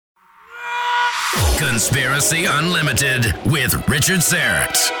Conspiracy Unlimited with Richard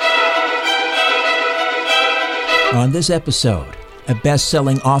Syrett. On this episode, a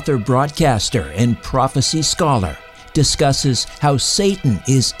best-selling author, broadcaster, and prophecy scholar discusses how Satan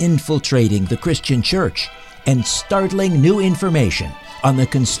is infiltrating the Christian church and startling new information on the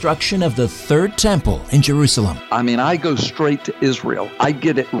construction of the Third Temple in Jerusalem. I mean, I go straight to Israel. I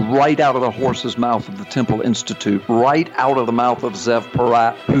get it right out of the horse's mouth of the Temple Institute, right out of the mouth of Zev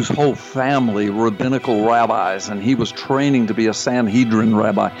Porat, whose whole family were rabbinical rabbis, and he was training to be a Sanhedrin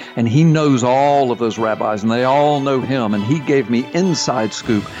rabbi, and he knows all of those rabbis, and they all know him, and he gave me inside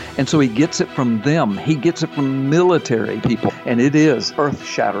scoop, and so he gets it from them. He gets it from military people, and it is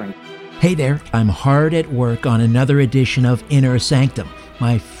earth-shattering. Hey there, I'm hard at work on another edition of Inner Sanctum,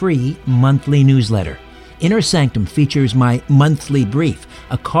 my free monthly newsletter. Inner Sanctum features my monthly brief,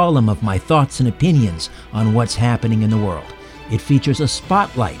 a column of my thoughts and opinions on what's happening in the world. It features a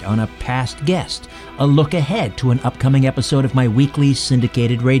spotlight on a past guest, a look ahead to an upcoming episode of my weekly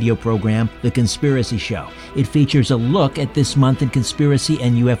syndicated radio program, The Conspiracy Show. It features a look at this month in conspiracy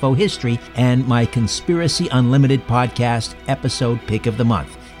and UFO history, and my Conspiracy Unlimited podcast episode pick of the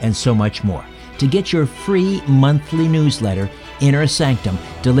month, and so much more. To get your free monthly newsletter, Inner Sanctum,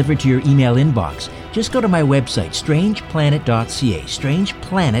 delivered to your email inbox, just go to my website, strangeplanet.ca,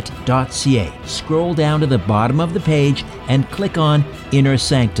 strangeplanet.ca. Scroll down to the bottom of the page and click on Inner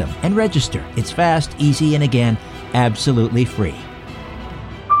Sanctum and register. It's fast, easy, and again, absolutely free.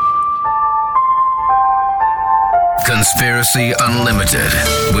 Conspiracy Unlimited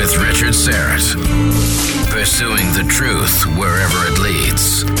with Richard Syrett. Pursuing the truth wherever it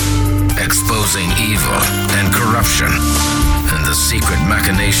leads. Exposing evil and corruption and the secret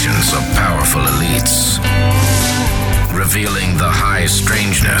machinations of powerful elites. Revealing the high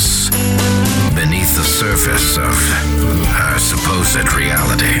strangeness beneath the surface of our supposed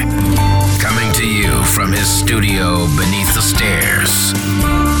reality. Coming to you from his studio beneath the stairs.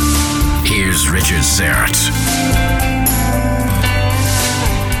 Here's Richard Syrett.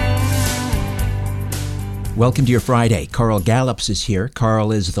 Welcome to your Friday. Carl Gallups is here.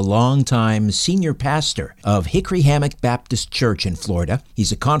 Carl is the longtime senior pastor of Hickory Hammock Baptist Church in Florida.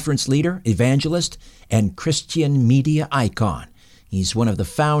 He's a conference leader, evangelist, and Christian media icon. He's one of the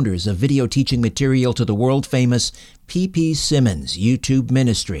founders of video teaching material to the world-famous P.P. Simmons YouTube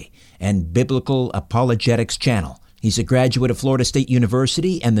ministry and Biblical Apologetics channel. He's a graduate of Florida State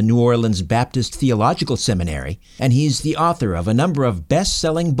University and the New Orleans Baptist Theological Seminary, and he's the author of a number of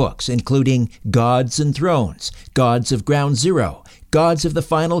best-selling books, including Gods and Thrones, Gods of Ground Zero, Gods of the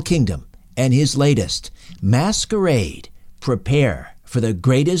Final Kingdom, and his latest, Masquerade, Prepare for the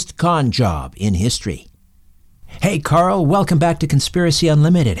Greatest Con Job in History. Hey, Carl, welcome back to Conspiracy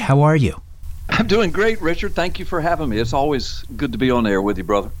Unlimited. How are you? I'm doing great, Richard. Thank you for having me. It's always good to be on air with you,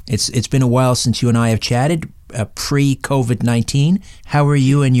 brother. It's been a while since you and I have chatted, pre-COVID-19. How are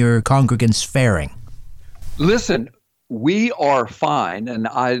you and your congregants faring? Listen, we are fine, and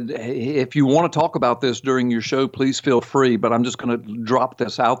if you want to talk about this during your show, please feel free, but I'm just going to drop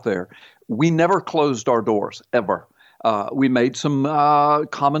this out there. We never closed our doors, ever. We made some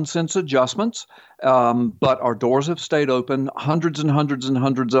common sense adjustments, but our doors have stayed open. Hundreds and hundreds and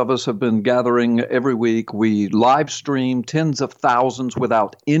hundreds of us have been gathering every week. We live stream. Tens of thousands,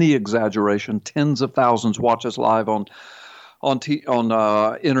 without any exaggeration, tens of thousands watch us live on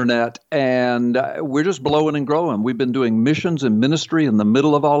internet, and we're just blowing and growing. We've been doing missions and ministry in the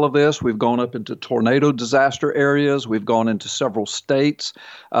middle of all of this. We've gone up into tornado disaster areas. We've gone into several states,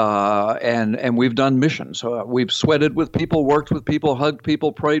 and we've done missions. We've sweated with people, worked with people, hugged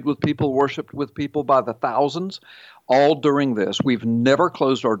people, prayed with people, worshiped with people by the thousands. All during this. We've never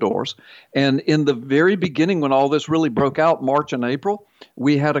closed our doors. And in the very beginning, when all this really broke out, March and April,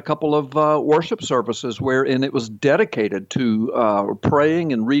 we had a couple of worship services wherein it was dedicated to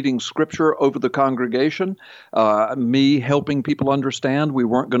praying and reading scripture over the congregation, me helping people understand we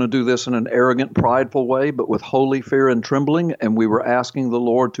weren't going to do this in an arrogant, prideful way, but with holy fear and trembling. And we were asking the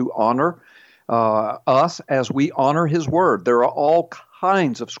Lord to honor us as we honor his word. There are all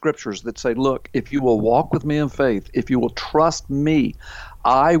kinds of scriptures that say, look, if you will walk with me in faith, if you will trust me,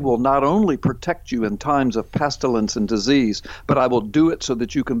 I will not only protect you in times of pestilence and disease, but I will do it so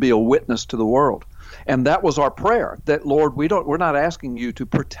that you can be a witness to the world. And that was our prayer, that, Lord, we're not asking you to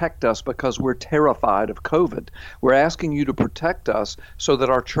protect us because we're terrified of COVID. We're asking you to protect us so that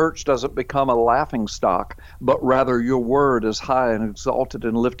our church doesn't become a laughingstock, but rather your word is high and exalted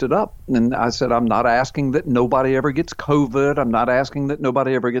and lifted up. And I said, I'm not asking that nobody ever gets COVID. I'm not asking that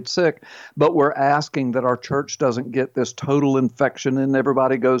nobody ever gets sick, but we're asking that our church doesn't get this total infection and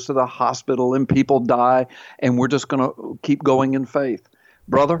everybody goes to the hospital and people die, and we're just going to keep going in faith.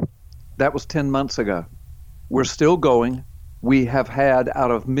 Brother, That was 10 months ago. We're still going. We have had,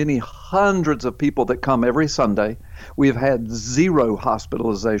 out of many hundreds of people that come every Sunday, we've had 0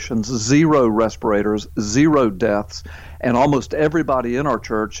 hospitalizations, 0 respirators, 0 deaths, and almost everybody in our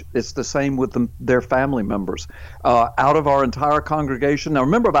church, it's the same with their family members. Out of our entire congregation, now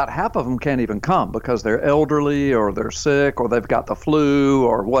remember, about half of them can't even come because they're elderly or they're sick or they've got the flu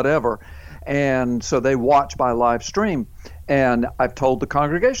or whatever, and so they watch by live stream. And I've told the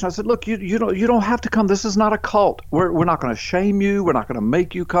congregation, I said, look, you don't have to come. This is not a cult. We're not going to shame you. We're not going to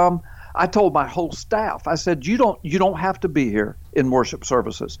make you come. I told my whole staff, I said, you don't have to be here in worship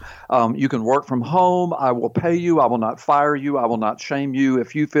services. You can work from home. I will pay you. I will not fire you. I will not shame you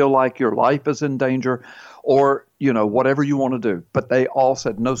if you feel like your life is in danger or, whatever you want to do. But they all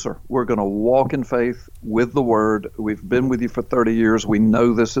said, no, sir, we're going to walk in faith with the word. We've been with you for 30 years. We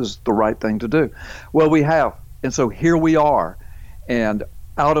know this is the right thing to do. Well, we have. And so here we are. And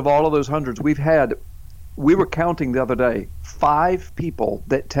out of all of those hundreds, we were counting the other day, 5 people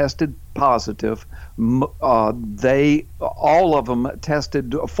that tested positive. All of them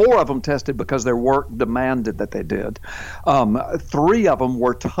tested, 4 of them tested because their work demanded that they did. 3 of them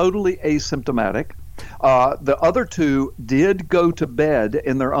were totally asymptomatic. The other 2 did go to bed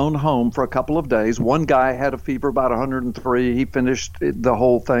in their own home for a couple of days. One guy had a fever about 103. He finished the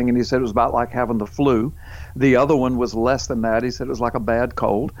whole thing, and he said it was about like having the flu. The other one was less than that. He said it was like a bad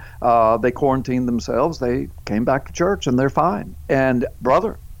cold. They quarantined themselves. They came back to church, and they're fine. And,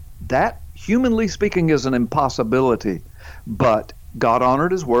 brother, that, humanly speaking, is an impossibility. But God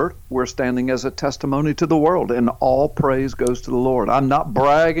honored his word. We're standing as a testimony to the world, and all praise goes to the Lord. I'm not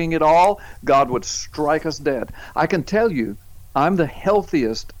bragging at all. God would strike us dead. I can tell you, I'm the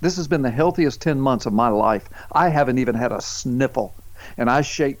healthiest. This has been the healthiest 10 months of my life. I haven't even had a sniffle. And I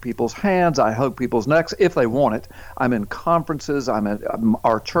shake people's hands. I hug people's necks if they want it. I'm in conferences. I'm at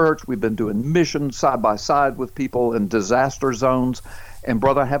our church. We've been doing missions side by side with people in disaster zones. And,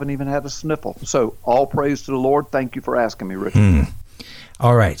 brother, I haven't even had a sniffle. So all praise to the Lord. Thank you for asking me, Richard.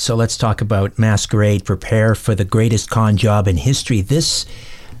 All right, so let's talk about Masquerade, Prepare for the Greatest Con Job in History. This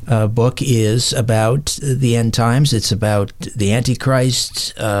book is about the end times. It's about the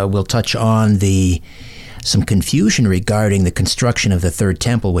Antichrist. We'll touch on some confusion regarding the construction of the Third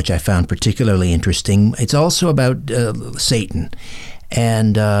Temple, which I found particularly interesting. It's also about Satan.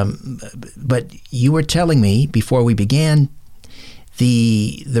 And but you were telling me before we began,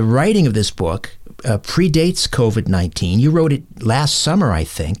 the writing of this book predates COVID-19. You wrote it last summer, I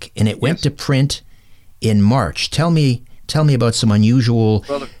think, and it went to print in March. Tell me about some unusual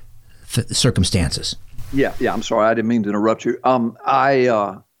circumstances. Yeah. I'm sorry, I didn't mean to interrupt you.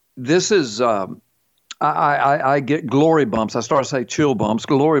 I get glory bumps. I start to say chill bumps,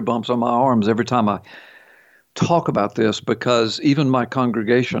 glory bumps on my arms every time I talk about this, because even my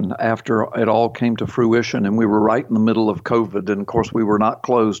congregation, after it all came to fruition and we were right in the middle of COVID, and of course we were not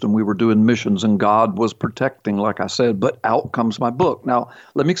closed and we were doing missions and God was protecting, like I said, but out comes my book. Now,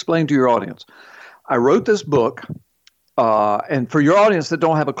 let me explain to your audience. I wrote this book, and for your audience that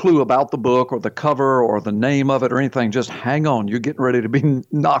don't have a clue about the book or the cover or the name of it or anything, just hang on. You're getting ready to be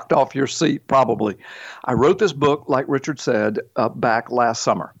knocked off your seat, probably. I wrote this book, like Richard said, back last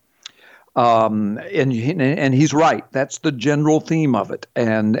summer. And he's right. That's the general theme of it.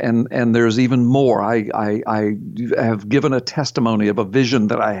 And there's even more. I have given a testimony of a vision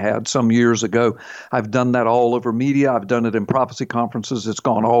that I had some years ago. I've done that all over media. I've done it in prophecy conferences. It's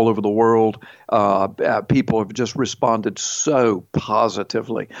gone all over the world. People have just responded so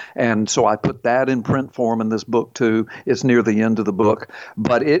positively. And so I put that in print form in this book too. It's near the end of the book.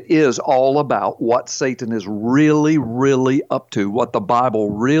 But it is all about what Satan is really, really up to, what the Bible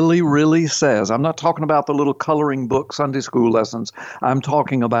really, really says. I'm not talking about the little coloring book Sunday school lessons. I'm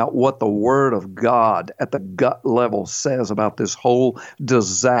talking about what the Word of God at the gut level says about this whole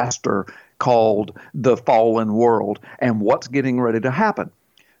disaster called the fallen world and what's getting ready to happen.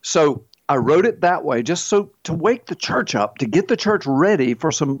 So I wrote it that way just so to wake the church up, to get the church ready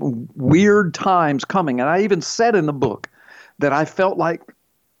for some weird times coming. And I even said in the book that I felt like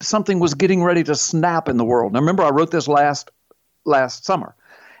something was getting ready to snap in the world. Now, remember, I wrote this last summer.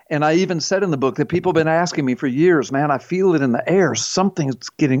 And I even said in the book that people have been asking me for years, man, I feel it in the air. Something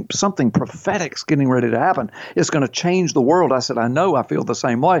prophetic's getting ready to happen. It's going to change the world. I said, I know, I feel the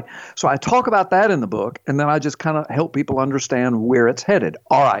same way. So I talk about that in the book, and then I just kind of help people understand where it's headed.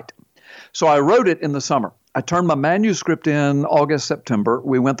 All right. So I wrote it in the summer. I turned my manuscript in August, September.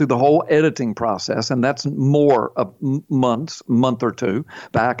 We went through the whole editing process, and that's more of months, month or two,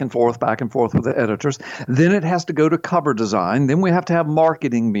 back and forth with the editors. Then it has to go to cover design. Then we have to have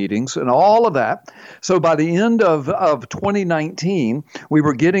marketing meetings and all of that. So by the end of 2019, we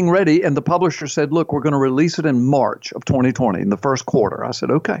were getting ready, and the publisher said, look, we're going to release it in March of 2020, in the first quarter. I said,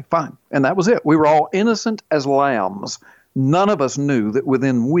 okay, fine. And that was it. We were all innocent as lambs. None of us knew that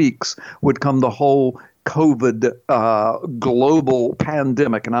within weeks would come the whole COVID global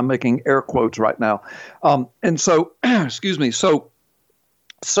pandemic, and I'm making air quotes right now. And so, excuse me, so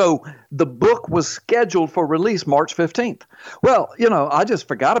the book was scheduled for release March 15th. Well, I just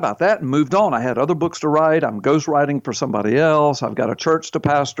forgot about that and moved on. I had other books to write. I'm ghostwriting for somebody else. I've got a church to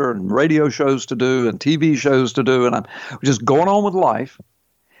pastor and radio shows to do and TV shows to do, and I'm just going on with life.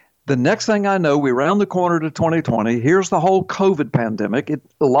 The next thing I know, we round the corner to 2020. Here's the whole COVID pandemic.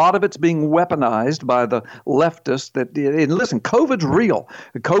 A lot of it's being weaponized by the leftists. And listen, COVID's real.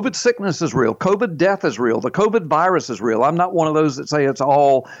 COVID sickness is real. COVID death is real. The COVID virus is real. I'm not one of those that say it's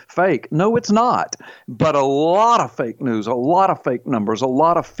all fake. No, it's not. But a lot of fake news, a lot of fake numbers, a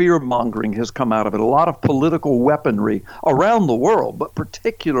lot of fear-mongering has come out of it, a lot of political weaponry around the world, but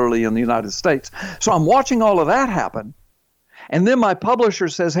particularly in the United States. So I'm watching all of that happen. And then my publisher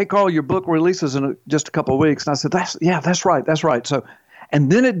says, hey, Carl, your book releases in just a couple of weeks. And I said, that's right. So,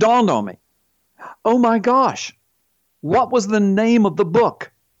 and then it dawned on me, oh my gosh, what was the name of the book?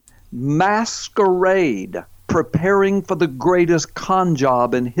 Masquerade, Preparing for the Greatest Con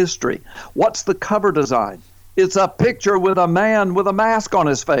Job in History. What's the cover design? It's a picture with a man with a mask on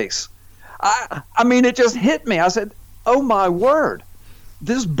his face. I mean, it just hit me. I said, oh my word,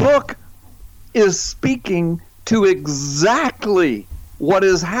 this book is speaking to exactly what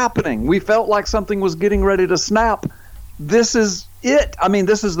is happening. We felt like something was getting ready to snap. This is it. I mean,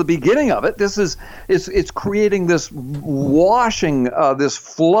 this is the beginning of it. It's creating this washing, this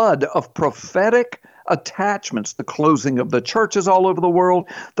flood of prophetic attachments, the closing of the churches all over the world,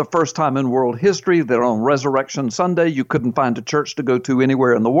 the first time in world history that on Resurrection Sunday you couldn't find a church to go to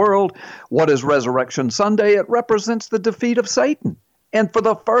anywhere in the world. What is Resurrection Sunday? It represents the defeat of Satan. And for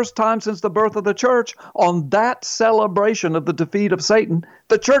the first time since the birth of the church, on that celebration of the defeat of Satan,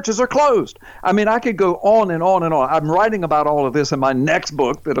 the churches are closed. I mean, I could go on and on and on. I'm writing about all of this in my next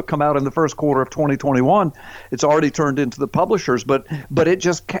book that'll come out in the first quarter of 2021. It's already turned into the publishers, but it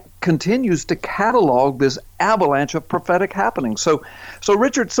just continues to catalog this avalanche of prophetic happenings. So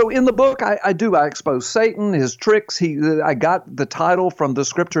Richard, in the book, I expose Satan, his tricks. I got the title from the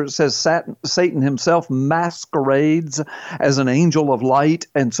scripture. It says Satan himself masquerades as an angel of light.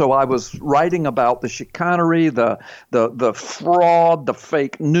 And so I was writing about the chicanery, the fraud, the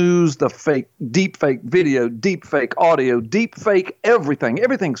fake news, the fake, deep fake video, deep fake audio, deep fake everything.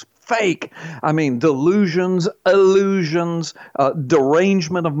 Everything's fake. I mean, delusions, illusions,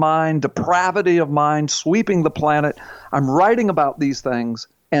 derangement of mind, depravity of mind, sweeping the planet. I'm writing about these things,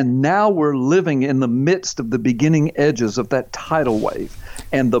 and now we're living in the midst of the beginning edges of that tidal wave.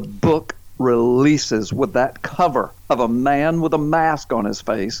 And the book releases with that cover of a man with a mask on his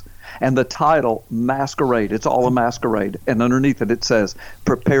face and the title Masquerade. It's all a masquerade. And underneath it says,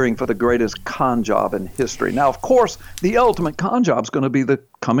 preparing for the greatest con job in history. Now, of course, the ultimate con job is going to be the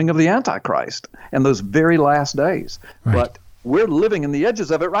coming of the Antichrist and those very last days. Right. But we're living in the edges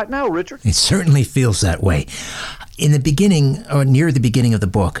of it right now, Richard. It certainly feels that way. In the beginning, or near the beginning of the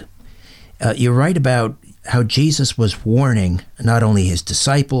book, you write about how Jesus was warning not only his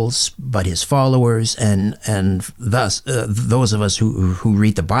disciples, but his followers, and thus those of us who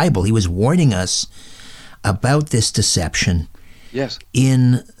read the Bible. He was warning us about this deception. Yes.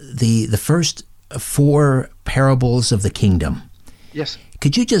 In the first 4 parables of the kingdom. Yes.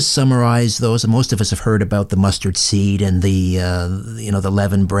 Could you just summarize those? Most of us have heard about the mustard seed and the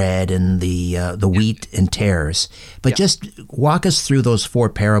leavened bread and the wheat and tares. But just walk us through those 4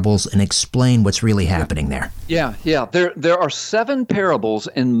 parables and explain what's really happening there. Yeah. There are 7 parables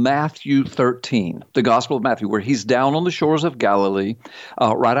in Matthew 13, the Gospel of Matthew, where he's down on the shores of Galilee,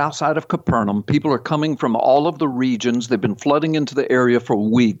 right outside of Capernaum. People are coming from all of the regions. They've been flooding into the area for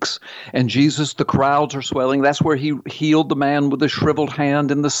weeks. And Jesus, the crowds are swelling. That's where he healed the man with the shriveled hand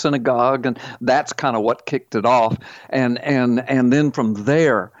in the synagogue, and that's kind of what kicked it off. And then from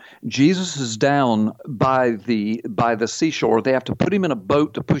there, Jesus is down by the seashore. They have to put him in a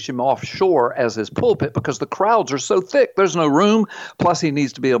boat to push him offshore as his pulpit because the crowds are so thick. There's no room. Plus, he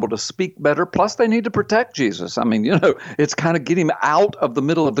needs to be able to speak better. Plus, they need to protect Jesus. I mean, it's kind of get him out of the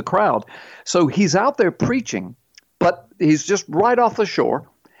middle of the crowd. So he's out there preaching, but he's just right off the shore,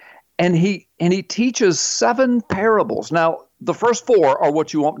 and he teaches 7 parables. Now, the first four are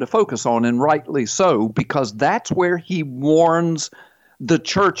what you want me to focus on, and rightly so, because that's where he warns the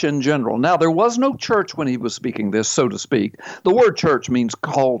church in general. Now, there was no church when he was speaking this, so to speak. The word church means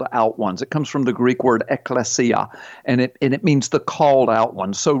called out ones. It comes from the Greek word ekklesia, and it means the called out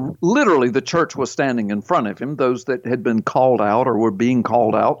ones. So literally, the church was standing in front of him, those that had been called out or were being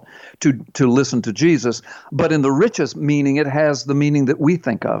called out to listen to Jesus. But in the richest meaning, it has the meaning that we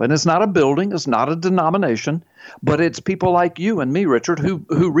think of. And it's not a building, it's not a denomination, but it's people like you and me, Richard,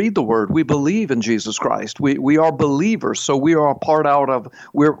 who read the Word. We believe in Jesus Christ. We are believers, so we are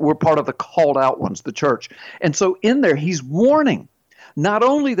we're part of the called out ones, the church. And so in there, he's warning not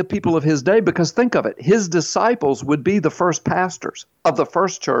only the people of his day, because think of it, his disciples would be the first pastors of the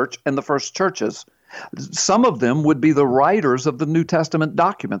first church and the first churches. Some of them would be the writers of the New Testament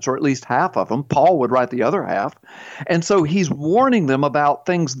documents, or at least half of them. Paul would write the other half. And so he's warning them about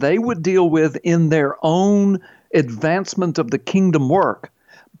things they would deal with in their own advancement of the kingdom work.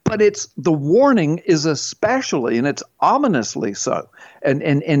 But the warning is especially, and it's ominously so,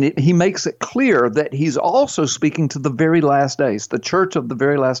 and he makes it clear that he's also speaking to the very last days, the church of the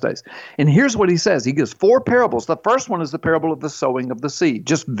very last days. And here's what he says. He gives four parables. The first one is the parable of the sowing of the seed.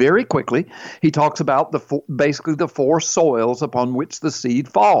 Just very quickly, he talks about basically the four soils upon which the seed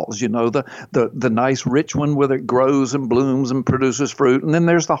falls. You know, the nice rich one where it grows and blooms and produces fruit. And then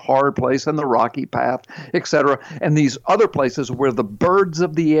there's the hard place and the rocky path, etc. And these other places where the birds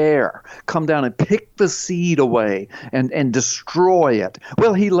of the air come down and pick the seed away and destroy it.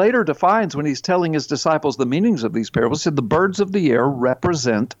 Well, he later defines, when he's telling his disciples the meanings of these parables, he said the birds of the air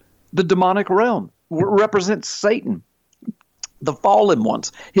represent the demonic realm, represent Satan, the fallen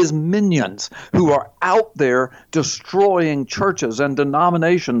ones, his minions, who are out there destroying churches and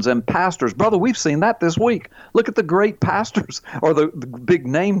denominations and pastors. Brother, we've seen that this week. Look at the great pastors, or the big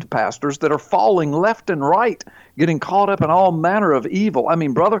named pastors that are falling left and right, getting caught up in all manner of evil. I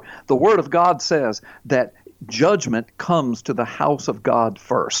mean, brother, the Word of God says that judgment comes to the house of God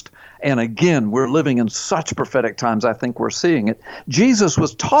first. And again, we're living in such prophetic times, I think we're seeing it. Jesus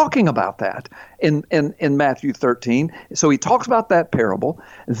was talking about that in Matthew 13. So he talks about that parable.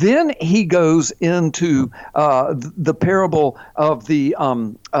 Then he goes into the parable of the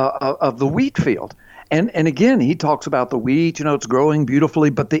wheat field. And again, he talks about the wheat, you know, it's growing beautifully,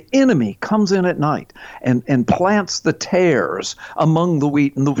 but the enemy comes in at night and plants the tares among the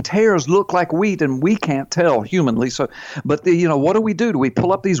wheat. And the tares look like wheat, and we can't tell humanly. So, but what do? Do we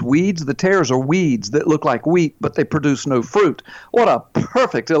pull up these weeds? The tares are weeds that look like wheat, but they produce no fruit. What a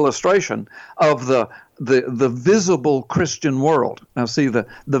perfect illustration of the visible Christian world. Now, see, the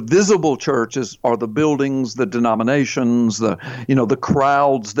visible churches are the buildings, the denominations, the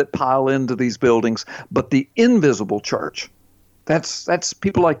crowds that pile into these buildings. But the invisible church, that's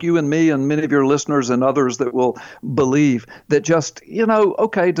people like you and me and many of your listeners and others that will believe that just,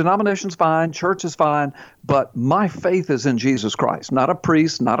 okay, denomination's fine, church is fine, but my faith is in Jesus Christ, not a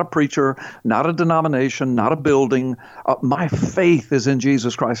priest, not a preacher, not a denomination, not a building. My faith is in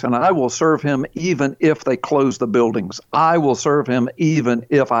Jesus Christ, and I will serve him even if they close the buildings. I will serve him even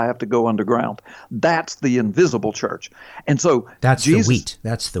if I have to go underground. That's the invisible church. And so that's the wheat.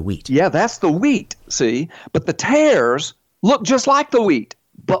 That's the wheat. Yeah, that's the wheat, see? But the tares look just like the wheat.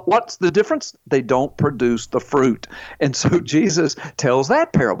 But what's the difference? They don't produce the fruit. And so Jesus tells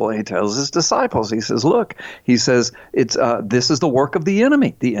that parable. He tells his disciples, he says, look, he says, it's this is the work of the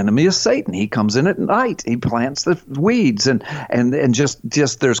enemy. The enemy is Satan. He comes in at night. He plants the weeds and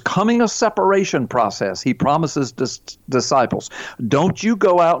just there's coming a separation process. He promises disciples, don't you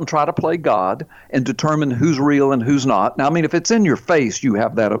go out and try to play God and determine who's real and who's not. Now, I mean, if it's in your face, you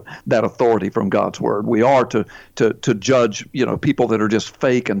have that authority from God's word. We are to judge, people that are just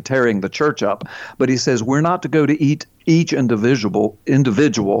fake and tearing the church up. But he says we're not to go to each individual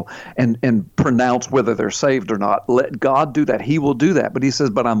and pronounce whether they're saved or not. Let God do that. He will do that. But he says,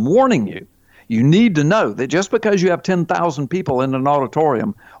 but I'm warning you. You need to know that just because you have 10,000 people in an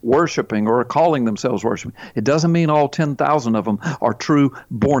auditorium worshiping or calling themselves worshiping, it doesn't mean all 10,000 of them are true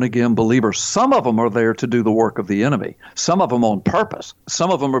born-again believers. Some of them are there to do the work of the enemy. Some of them on purpose.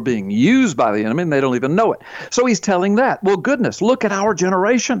 Some of them are being used by the enemy and they don't even know it. So he's telling that. Well, goodness, look at our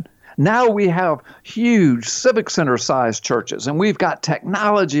generation. Now we have huge civic center-sized churches, and we've got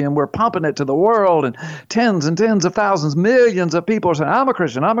technology, and we're pumping it to the world, and tens of thousands, millions of people are saying, I'm a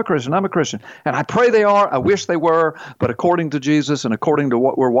Christian, I'm a Christian, I'm a Christian. And I pray they are. I wish they were. But according to Jesus and according to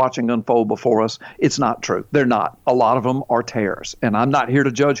what we're watching unfold before us, it's not true. They're not. A lot of them are tares. And I'm not here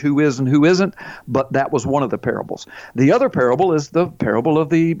to judge who is and who isn't, but that was one of the parables. The other parable is the parable of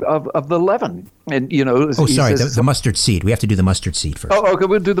the leaven. And, the mustard seed. We have to do the mustard seed first. Oh, okay,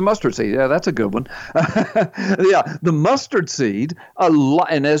 we'll do the mustard mustard seed. Yeah, that's a good one. Yeah, the mustard seed,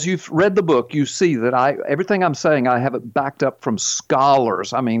 and as you've read the book, you see that everything I'm saying, I have it backed up from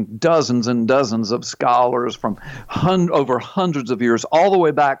scholars. I mean, dozens and dozens of scholars from over hundreds of years, all the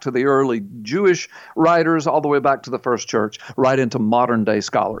way back to the early Jewish writers, all the way back to the first church, right into modern day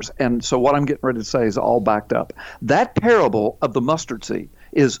scholars. And so what I'm getting ready to say is all backed up. That parable of the mustard seed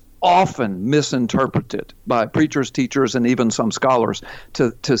is often misinterpreted by preachers, teachers, and even some scholars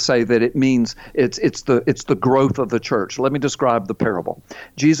to say that it means it's the growth of the church. Let me describe the parable.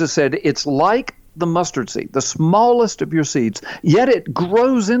 Jesus said, it's like the mustard seed, the smallest of your seeds, yet it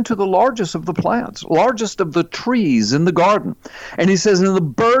grows into the largest of the plants, largest of the trees in the garden. And he says, and the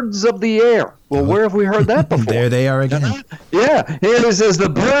birds of the air. Well, where have we heard that before? There they are again. Yeah. And he says, the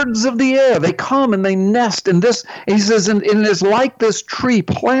birds of the air, they come and they nest in this. He says, and it's like this tree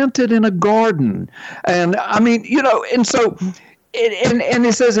planted in a garden. And I mean, and so... And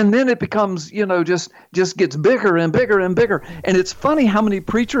it says, and then it becomes, just gets bigger and bigger and bigger. And it's funny how many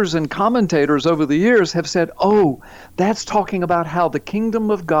preachers and commentators over the years have said, oh, that's talking about how the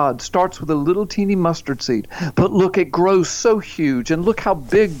kingdom of God starts with a little teeny mustard seed. But look, it grows so huge. And look how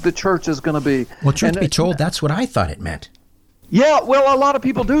big the church is going to be. Well, truth be told, that's what I thought it meant. Yeah, well, a lot of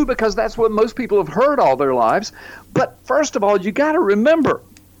people do, because that's what most people have heard all their lives. But first of all, you got to remember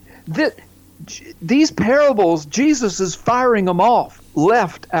that these parables, Jesus is firing them off one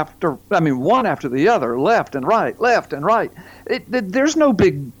after the other, left and right. There's no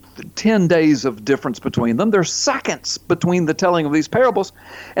big 10 days of difference between them. There's seconds between the telling of these parables.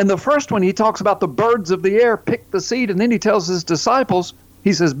 And the first one, he talks about the birds of the air pick the seed, and then he tells his disciples,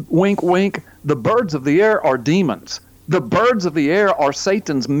 he says, wink, wink, the birds of the air are demons. The birds of the air are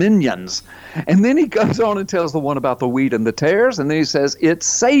Satan's minions. And then he goes on and tells the one about the wheat and the tares. And then he says, it's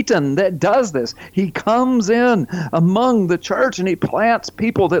Satan that does this. He comes in among the church and he plants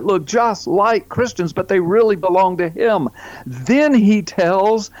people that look just like Christians, but they really belong to him. Then he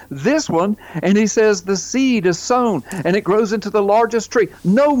tells this one, and he says, the seed is sown and it grows into the largest tree.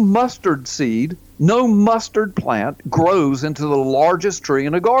 No mustard seed, no mustard plant grows into the largest tree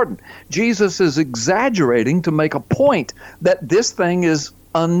in a garden. Jesus is exaggerating to make a point that this thing is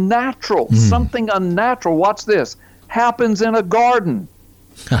unnatural. Something unnatural, watch this, happens in a garden.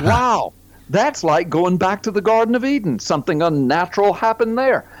 Wow. That's like going back to the Garden of Eden. Something unnatural happened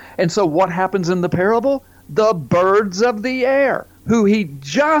there. And so what happens in the parable? The birds of the air, who he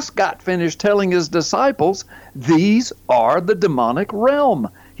just got finished telling his disciples, these are the demonic realm.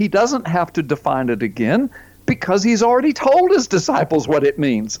 He doesn't have to define it again because he's already told his disciples what it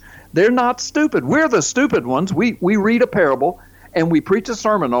means. They're not stupid. We're the stupid ones. We read a parable and we preach a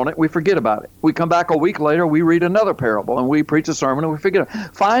sermon on it. We forget about it. We come back a week later, we read another parable and we preach a sermon and we forget it.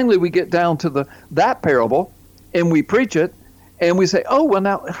 Finally, we get down to that parable and we preach it and we say, oh, well,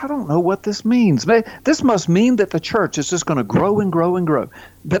 now, I don't know what this means. This must mean that the church is just going to grow and grow and grow.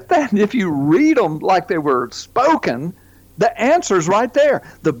 But then if you read them like they were spoken, the answer's right there.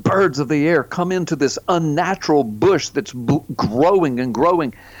 The birds of the air come into this unnatural bush that's growing and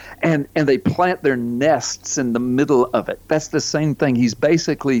growing, and they plant their nests in the middle of it. That's the same thing. He's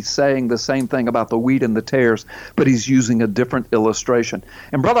basically saying the same thing about the wheat and the tares, but he's using a different illustration.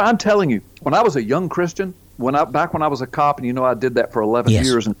 And brother, I'm telling you, when I was a young Christian, back when I was a cop, and I did that for 11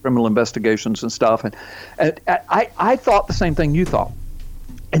 years in criminal investigations and stuff, and I thought the same thing you thought.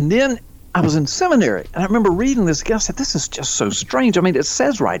 And then I was in seminary, and I remember reading this again. I said, this is just so strange. I mean, it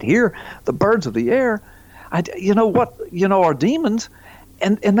says right here, the birds of the air, are demons.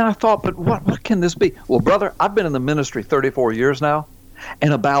 And I thought, but what can this be? Well, brother, I've been in the ministry 34 years now,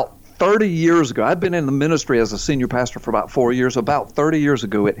 and about 30 years ago, I've been in the ministry as a senior pastor for about 4 years. About 30 years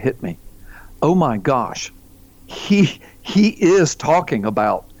ago, it hit me. Oh my gosh, he is talking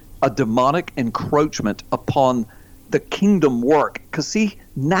about a demonic encroachment upon the kingdom work. Because see,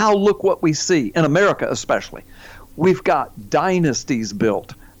 now look what we see, in America especially. We've got dynasties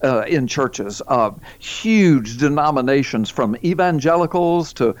built in churches, huge denominations from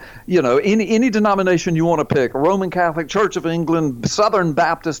evangelicals to, any denomination you want to pick, Roman Catholic, Church of England, Southern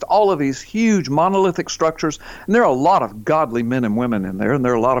Baptist, all of these huge monolithic structures. And there are a lot of godly men and women in there, and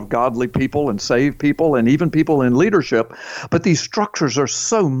there are a lot of godly people and saved people and even people in leadership. But these structures are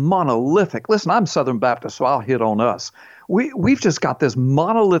so monolithic. Listen, I'm Southern Baptist, so I'll hit on us. We've just got this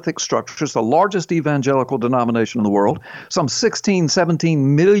monolithic structure. It's the largest evangelical denomination in the world, some 16,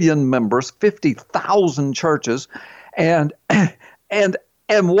 17 million members, 50,000 churches. And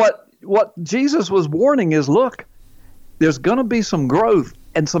what Jesus was warning is, look, there's going to be some growth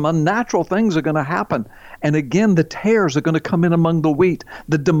and some unnatural things are going to happen. And again, the tares are going to come in among the wheat.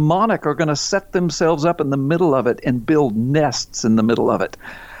 The demonic are going to set themselves up in the middle of it and build nests in the middle of it.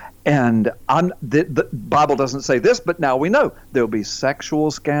 And the Bible doesn't say this, but now we know there'll be sexual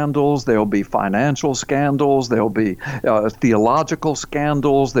scandals, there'll be financial scandals, there'll be theological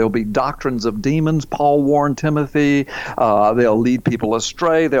scandals, there'll be doctrines of demons. Paul warned Timothy. They'll lead people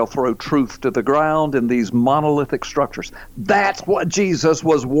astray. They'll throw truth to the ground in these monolithic structures. That's what Jesus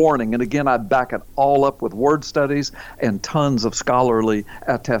was warning. And again, I back it all up with word studies and tons of scholarly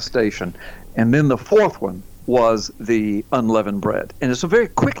attestation. And then the fourth one was the unleavened bread. And it's a very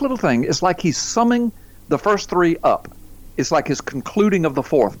quick little thing. It's like he's summing the first three up. It's like his concluding of the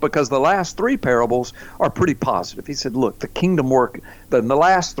fourth, because the last three parables are pretty positive. He said, look, the kingdom work, then the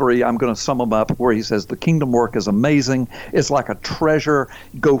last three, I'm going to sum them up where he says the kingdom work is amazing. It's like a treasure.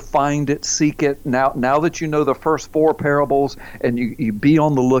 Go find it, seek it. Now that you know the first four parables, and you be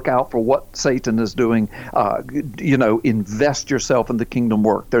on the lookout for what Satan is doing, invest yourself in the kingdom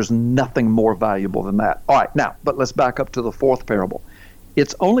work. There's nothing more valuable than that. All right, now, but let's back up to the fourth parable.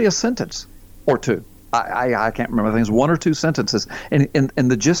 It's only a sentence or two. I can't remember. I think it's one or two sentences. And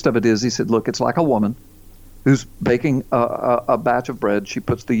the gist of it is, he said, look, it's like a woman who's baking a batch of bread. She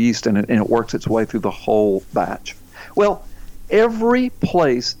puts the yeast in it, and it works its way through the whole batch. Well, every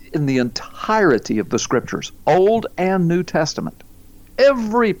place in the entirety of the Scriptures, Old and New Testament,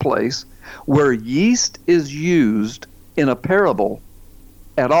 every place where yeast is used in a parable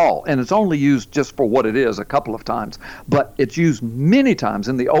at all, and it's only used just for what it is a couple of times, but it's used many times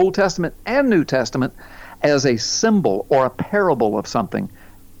in the Old Testament and New Testament as a symbol or a parable of something.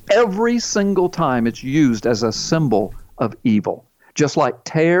 Every single time it's used as a symbol of evil. Just like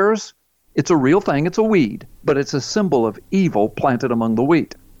tares, it's a real thing, it's a weed, but it's a symbol of evil planted among the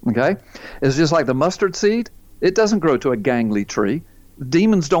wheat. Okay? It's just like the mustard seed. It doesn't grow to a gangly tree.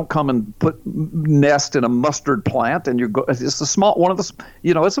 Demons don't come and nest in a mustard plant, and it's a small one of the.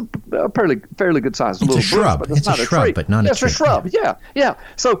 It's a fairly good size. It's a shrub. But it's not a shrub, tree. But not a tree. It's a shrub. Yeah.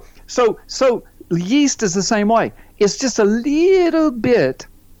 So yeast is the same way. It's just a little bit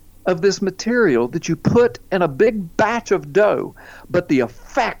of this material that you put in a big batch of dough, but the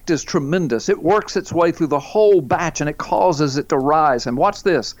effect is tremendous. It works its way through the whole batch, and it causes it to rise. And watch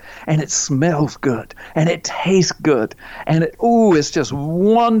this. And it smells good, and it tastes good, and it's just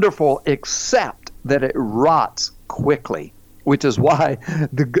wonderful, except that it rots quickly, which is why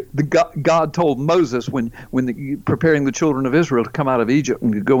God told Moses when preparing the children of Israel to come out of Egypt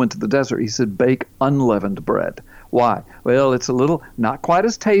and to go into the desert, he said, bake unleavened bread. Why? Well, it's a little, not quite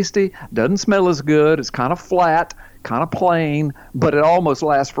as tasty, doesn't smell as good, it's kind of flat, kind of plain, but it almost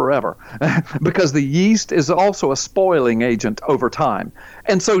lasts forever because the yeast is also a spoiling agent over time.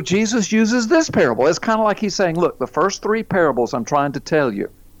 And so Jesus uses this parable. It's kind of like he's saying, look, the first three parables I'm trying to tell you,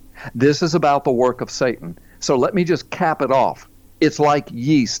 this is about the work of Satan. So let me just cap it off. It's like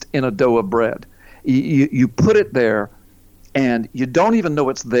yeast in a dough of bread. You put it there, and you don't even know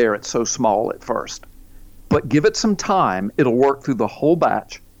it's there. It's so small at first. But give it some time. It'll work through the whole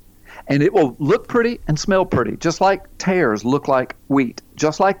batch, and it will look pretty and smell pretty, just like tares look like wheat.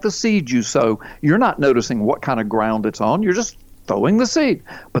 Just like the seed you sow, you're not noticing what kind of ground it's on. You're just throwing the seed.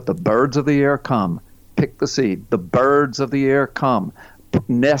 But the birds of the air come, pick the seed. The birds of the air come,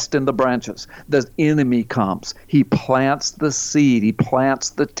 nest in the branches. The enemy comes. He plants the seed. He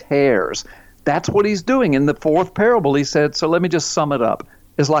plants the tares. That's what he's doing. In the fourth parable, he said, so let me just sum it up.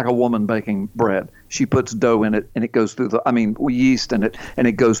 It's like a woman baking bread. She puts dough in it, and it goes through yeast in it, and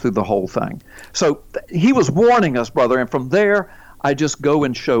it goes through the whole thing. So he was warning us, brother, and from there, I just go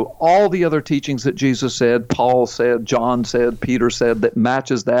and show all the other teachings that Jesus said, Paul said, John said, Peter said, that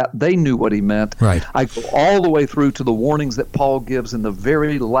matches that. They knew what he meant. Right. I go all the way through to the warnings that Paul gives in the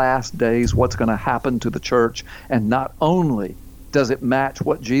very last days, what's going to happen to the church. And not only does it match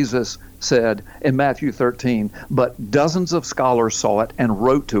what Jesus said in Matthew 13, but dozens of scholars saw it and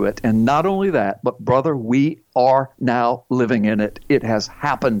wrote to it. And not only that, but brother, we are now living in it. It has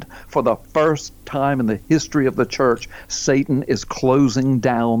happened for the first time in the history of the church. Satan is closing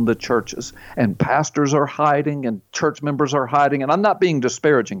down the churches, and pastors are hiding, and church members are hiding. And I'm not being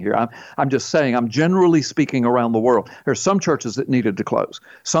disparaging here. I'm just saying, I'm generally speaking around the world. There's some churches that needed to close.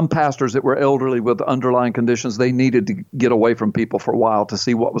 Some pastors that were elderly with underlying conditions, they needed to get away from people for a while to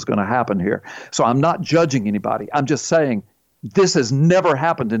see what was going to happen here. So I'm not judging anybody. I'm just saying, this has never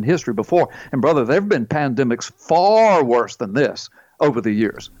happened in history before. And brother, there have been pandemics far worse than this over the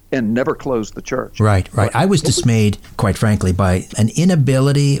years and never closed the church. Right. I was dismayed, quite frankly, by an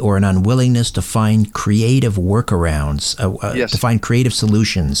inability or an unwillingness to find creative workarounds, yes, to find creative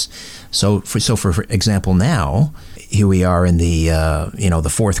solutions. So for example, now, here we are in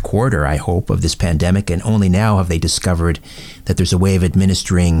the fourth quarter, I hope, of this pandemic, and only now have they discovered that there's a way of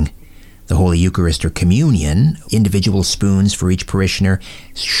administering the Holy Eucharist or communion, individual spoons for each parishioner.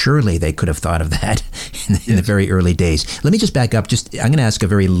 Surely they could have thought of that in the very early days. Let me just back up. I'm going to ask a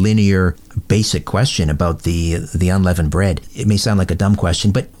very linear, basic question about the unleavened bread. It may sound like a dumb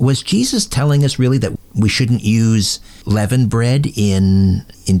question, but was Jesus telling us really that we shouldn't use leavened bread in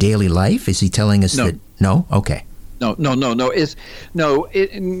daily life? Is he telling us that? No? Okay. No. It's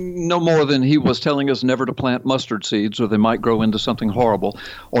no more than he was telling us never to plant mustard seeds, or they might grow into something horrible,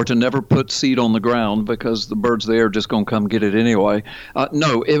 or to never put seed on the ground because the birds there are just going to come get it anyway.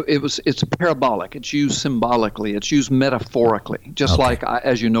 It's parabolic. It's used symbolically. It's used metaphorically. Just like,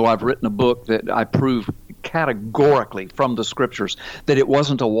 as you know, I've written a book that I prove categorically from the scriptures that it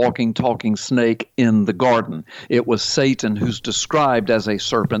wasn't a walking, talking snake in the garden. It was Satan, who's described as a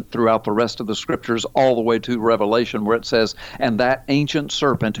serpent throughout the rest of the scriptures, all the way to Revelation, where it says, and that ancient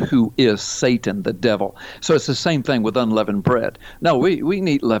serpent who is Satan, the devil. So it's the same thing with unleavened bread. No, we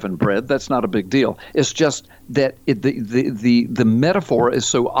eat leavened bread. That's not a big deal. It's just that the metaphor is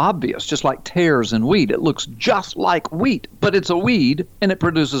so obvious, just like tares in wheat. It looks just like wheat, but it's a weed and it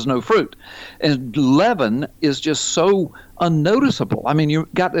produces no fruit. And leaven is just so unnoticeable. I mean,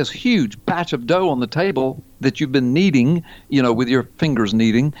 you've got this huge batch of dough on the table that you've been kneading, with your fingers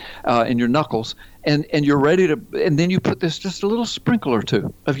kneading and your knuckles, and you're ready to, and then you put just a little sprinkle or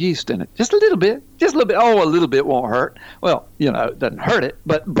two of yeast in it. Just a little bit. Oh, a little bit won't hurt. Well, it doesn't hurt it,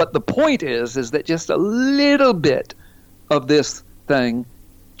 but the point is that just a little bit of this thing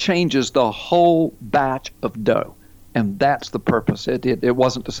changes the whole batch of dough. And that's the purpose. It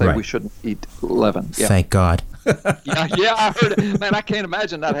wasn't to say we shouldn't eat leaven. Yeah. Thank God. yeah, I heard it. Man, I can't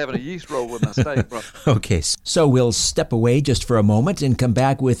imagine not having a yeast roll with my steak, bro. Okay, so we'll step away just for a moment and come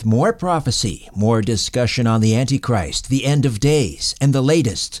back with more prophecy, more discussion on the Antichrist, the end of days, and the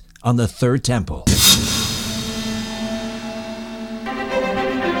latest on the Third Temple.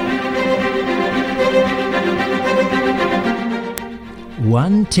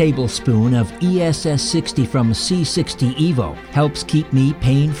 1 tablespoon of ESS60 from C60 Evo helps keep me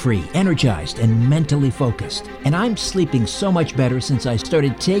pain-free, energized, and mentally focused. And I'm sleeping so much better since I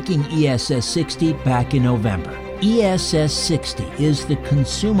started taking ESS60 back in November. ESS60 is the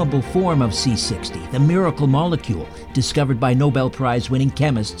consumable form of C60, the miracle molecule discovered by Nobel Prize-winning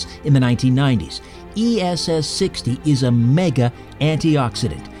chemists in the 1990s. ESS60 is a mega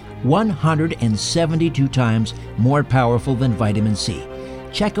antioxidant, 172 times more powerful than vitamin C.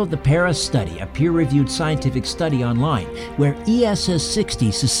 Check out the Paris study, a peer-reviewed scientific study online, where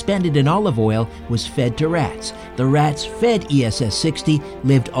ESS60 suspended in olive oil was fed to rats. The rats fed ESS60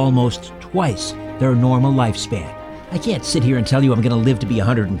 lived almost twice their normal lifespan. I can't sit here and tell you I'm going to live to be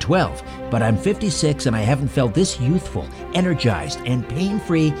 112, but I'm 56 and I haven't felt this youthful, energized, and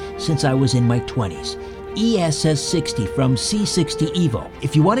pain-free since I was in my 20s. ESS60 from C60 Evo.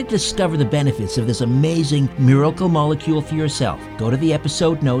 If you want to discover the benefits of this amazing miracle molecule for yourself, go to the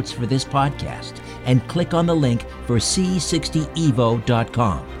episode notes for this podcast and click on the link for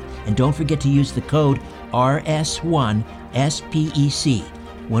C60evo.com. And don't forget to use the code RS1SPEC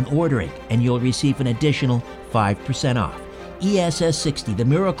when ordering, and you'll receive an additional 5% off. ESS60, the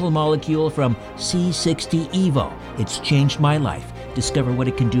miracle molecule from C60 Evo. It's changed my life. Discover what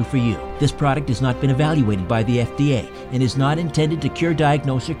it can do for you. This product has not been evaluated by the FDA and is not intended to cure,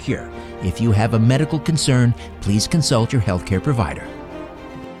 diagnose, or cure. If you have a medical concern, please consult your healthcare provider.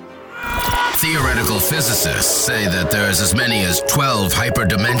 Theoretical physicists say that there's as many as 12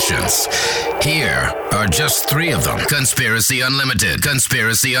 hyperdimensions. Here are just 3 of them. Conspiracy Unlimited,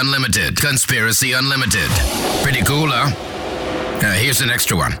 Conspiracy Unlimited, Conspiracy Unlimited. Pretty cool, huh? Here's an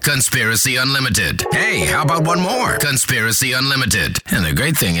extra one. Conspiracy Unlimited. Hey, how about one more? Conspiracy Unlimited. And the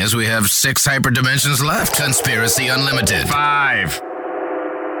great thing is we have 6 hyperdimensions left. Conspiracy Unlimited. 5.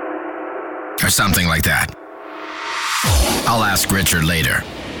 Or something like that. I'll ask Richard later.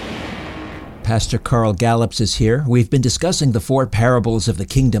 Pastor Carl Gallups is here. We've been discussing the 4 parables of the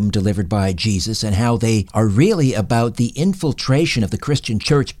kingdom delivered by Jesus and how they are really about the infiltration of the Christian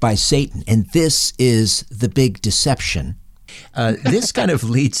church by Satan. And this is the big deception. This kind of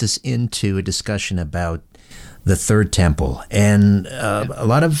leads us into a discussion about the Third Temple. And a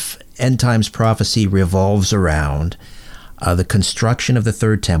lot of end times prophecy revolves around the construction of the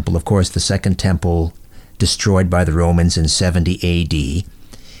Third Temple. Of course, the Second Temple destroyed by the Romans in 70 A.D.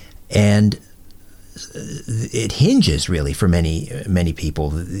 And it hinges really for many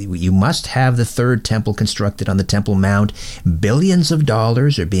people. You must have the Third Temple constructed on the Temple Mount. Billions of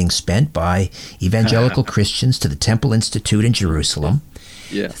dollars are being spent by evangelical Christians to the Temple Institute in Jerusalem,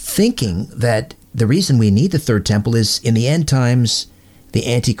 thinking that the reason we need the Third Temple is in the end times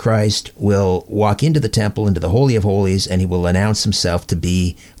the Antichrist will walk into the temple, into the Holy of Holies, and he will announce himself to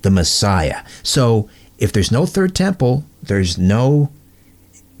be the Messiah. So if there's no third temple, there's no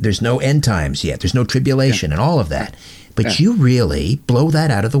end times yet. There's no tribulation and all of that. But you really blow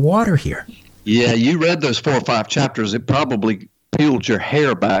that out of the water here. Yeah, you read those 4 or 5 chapters. It probably peeled your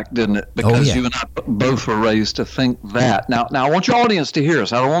hair back, didn't it? Because you and I both were raised to think that. Now, I want your audience to hear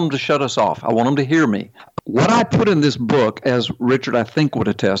us. I don't want them to shut us off. I want them to hear me. What I put in this book, as Richard, I think, would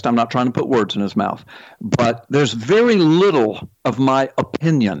attest, I'm not trying to put words in his mouth, but there's very little of my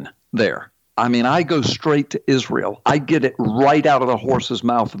opinion there. I mean, I go straight to Israel. I get it right out of the horse's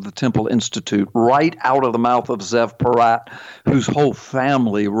mouth of the Temple Institute, right out of the mouth of Zev Porat, whose whole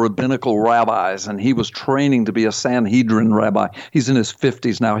family were rabbinical rabbis, and he was training to be a Sanhedrin rabbi. He's in his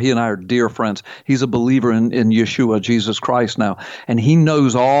 50s now. He and I are dear friends. He's a believer in Yeshua, Jesus Christ now, and he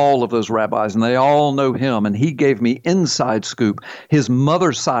knows all of those rabbis, and they all know him, and he gave me inside scoop. His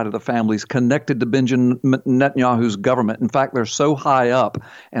mother's side of the family is connected to Benjamin Netanyahu's government. In fact, they're so high up,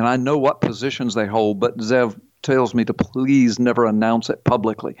 and I know what positions they hold, but Zev tells me to please never announce it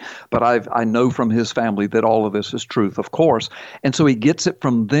publicly. But I know from his family that all of this is truth, of course. And so he gets it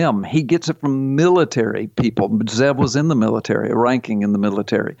from them. He gets it from military people. Zev was in the military, ranking in the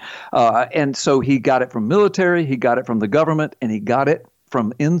military. And so he got it from military, he got it from the government, and he got it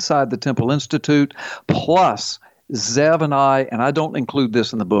from inside the Temple Institute. Plus, Zev and I don't include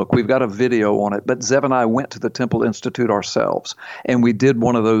this in the book, we've got a video on it, but Zev and I went to the Temple Institute ourselves, and we did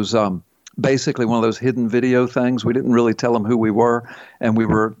one of those basically one of those hidden video things. We didn't really tell them who we were, and we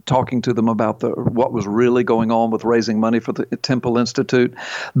were talking to them about what was really going on with raising money for the Temple Institute.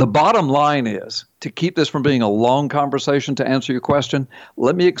 The bottom line is, to keep this from being a long conversation, to answer your question,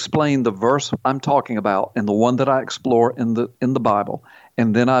 let me explain the verse I'm talking about and the one that I explore in the Bible,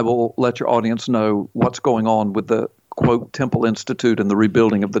 and then I will let your audience know what's going on with the quote Temple Institute and the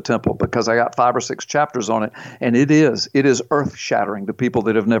rebuilding of the temple, because I got 5 or 6 chapters on it, and it is earth-shattering to people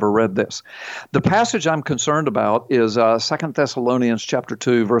that have never read this. The passage I'm concerned about is 2 Thessalonians chapter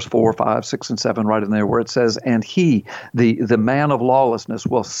 2, verse 4, 5, 6, and 7, right in there, where it says, "And he, the man of lawlessness,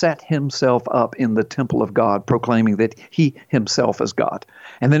 will set himself up in the temple of God, proclaiming that he himself is God."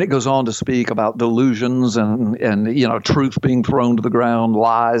 And then it goes on to speak about delusions and truth being thrown to the ground,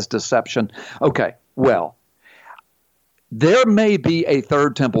 lies, deception. Okay, well, there may be a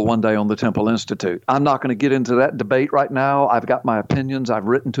third temple one day on the Temple Institute. I'm not going to get into that debate right now. I've got my opinions. I've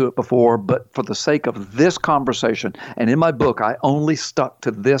written to it before. But for the sake of this conversation, and in my book, I only stuck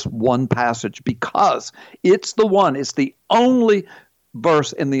to this one passage because it's the only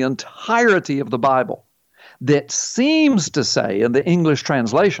verse in the entirety of the Bible that seems to say, in the English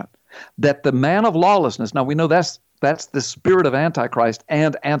translation, that the man of lawlessness, now we know that's the spirit of Antichrist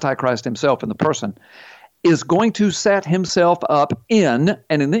and Antichrist himself in the person, is going to set himself up and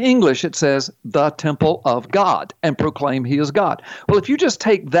in the English it says, the temple of God, and proclaim he is God. Well, if you just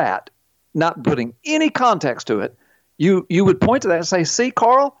take that, not putting any context to it, you would point to that and say, see,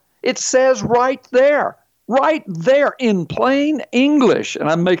 Carl, it says right there in plain English, and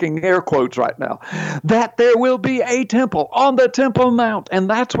I'm making air quotes right now, that there will be a temple on the Temple Mount, and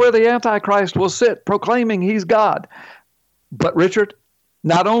that's where the Antichrist will sit, proclaiming he's God. But Richard,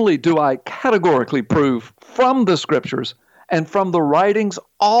 not only do I categorically prove from the scriptures and from the writings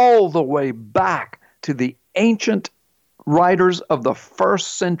all the way back to the ancient writers of the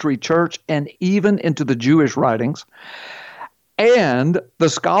first century church and even into the Jewish writings, and the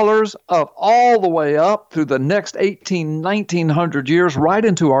scholars of all the way up through the next 1900 years, right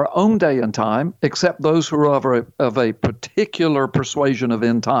into our own day and time, except those who are of a particular persuasion of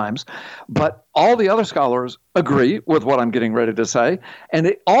end times. But all the other scholars agree with what I'm getting ready to say, and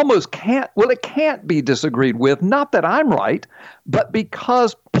it almost can't be disagreed with, not that I'm right, but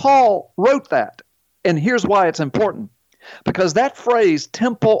because Paul wrote that. And here's why it's important. Because that phrase,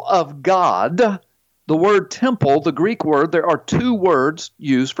 temple of God, the word temple, the Greek word, there are 2 words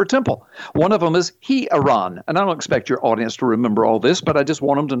used for temple. One of them is hieron. And I don't expect your audience to remember all this, but I just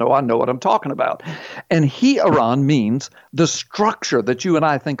want them to know I know what I'm talking about. And hieron means the structure that you and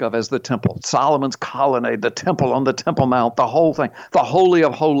I think of as the temple. Solomon's colonnade, the temple on the Temple Mount, the whole thing, the Holy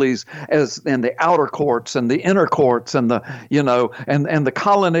of Holies, and the outer courts and the inner courts and the, and the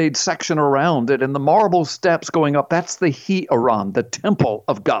colonnade section around it and the marble steps going up. That's the hieron, the temple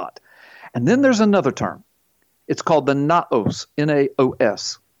of God. And then there's another term. It's called the naos,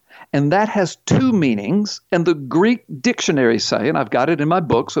 N-A-O-S. And that has 2 meanings. And the Greek dictionaries say, and I've got it in my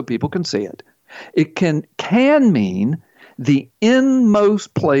book so people can see it, it can mean the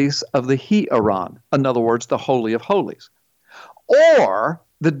inmost place of the hieron. In other words, the Holy of Holies. Or,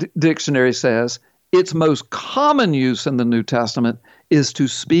 the dictionary says, Its most common use in the New Testament is to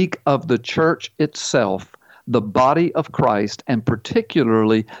speak of the church itself, the body of Christ, and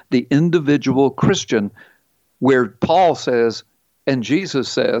particularly the individual Christian, where Paul says, and Jesus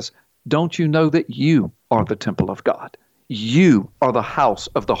says, don't you know that you are the temple of God? You are the house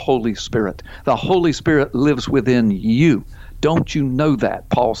of the Holy Spirit. The Holy Spirit lives within you. Don't you know that?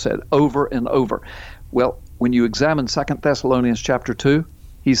 Paul said over and over. Well, when you examine 2 Thessalonians chapter 2,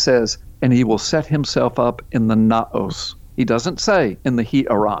 he says, and he will set himself up in the naos. He doesn't say in the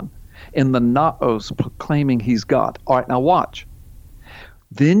hieron. In the naos, proclaiming he's God. All right, now watch.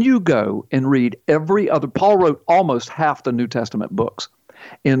 Then you go and read every other. Paul wrote almost half the New Testament books.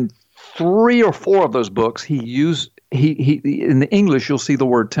 In 3 or 4 of those books, he in the English, you'll see the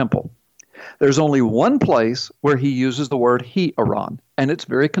word temple. There's only one place where he uses the word hieron, and it's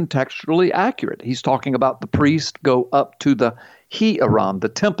very contextually accurate. He's talking about the priests go up to the hieron, the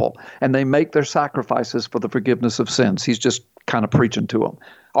temple, and they make their sacrifices for the forgiveness of sins. He's just kind of preaching to them.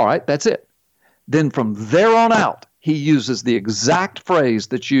 All right, that's it. Then from there on out, he uses the exact phrase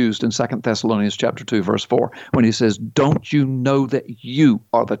that's used in 2 Thessalonians chapter 2, verse 4, when he says, don't you know that you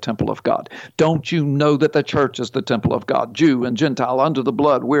are the temple of God? Don't you know that the church is the temple of God? Jew and Gentile under the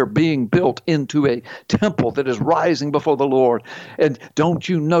blood, we're being built into a temple that is rising before the Lord. And don't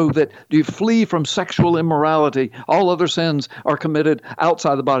you know that you flee from sexual immorality? All other sins are committed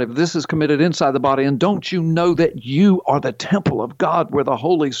outside the body, but this is committed inside the body. And don't you know that you are the temple of God where the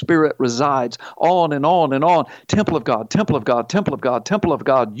Holy Spirit resides? On and on and on. Temple of God, temple of God, temple of God, temple of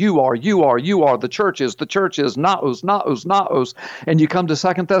God. You are. The church is, naos. And you come to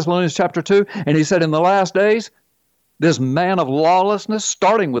 2 Thessalonians chapter 2, and he said in the last days, this man of lawlessness,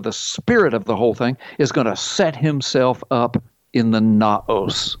 starting with the spirit of the whole thing, is going to set himself up in the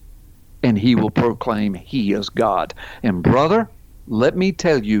naos, and he will proclaim he is God. And brother, let me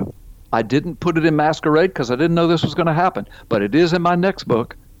tell you, I didn't put it in masquerade because I didn't know this was going to happen, but it is in my next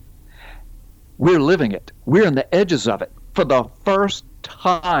book. We're living it. We're in the edges of it. For the first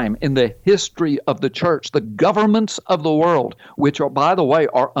time in the history of the church, the governments of the world, which are, by the way,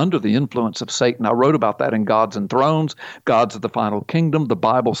 are under the influence of Satan. I wrote about that in Gods and Thrones, Gods of the Final Kingdom. The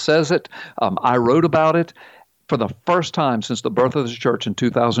Bible says it. I wrote about it. For the first time since the birth of the church in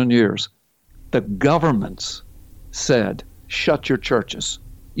 2,000 years, the governments said, shut your churches.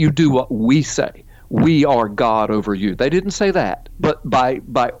 You do what we say. We are God over you. They didn't say that, but by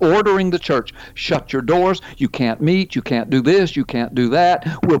ordering the church, shut your doors, you can't meet, you can't do this, you can't do that,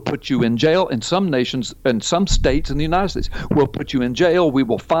 we'll put you in jail. In some nations, in some states in the United States, we'll put you in jail, we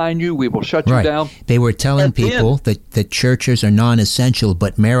will fine you, we will shut you down. They were telling people that churches are non-essential,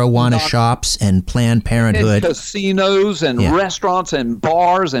 but marijuana shops and Planned Parenthood. And casinos and restaurants and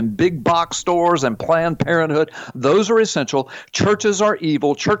bars and big box stores and Planned Parenthood, those are essential. Churches are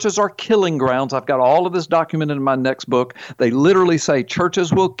evil. Churches are killing grounds. I've got all of this documented in my next book. They literally say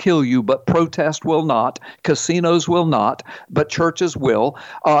churches will kill you, but protest will not. Casinos will not, but churches will.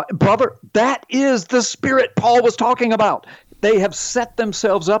 Brother, that is the spirit Paul was talking about. They have set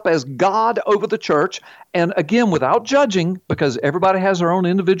themselves up as God over the church. And again, without judging, because everybody has their own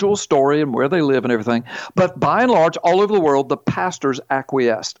individual story and where they live and everything. But by and large, all over the world, the pastors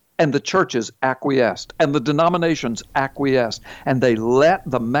acquiesced. And the churches acquiesced, and the denominations acquiesced, and they let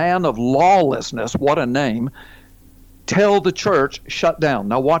the man of lawlessness, what a name, tell the church, shut down.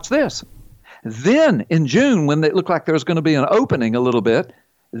 Now watch this. Then in June, when it looked like there was going to be an opening a little bit,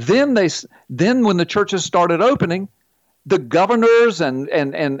 then when the churches started opening, the governors and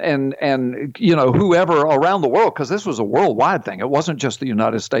whoever around the world, because this was a worldwide thing. It wasn't just the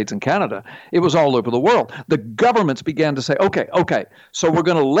United States and Canada. It was all over the world. The governments began to say, okay, so we're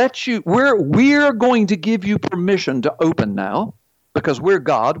going to let you, we're going to give you permission to open now, because we're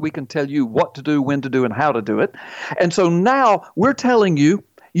God. We can tell you what to do, when to do, and how to do it. And so now we're telling you,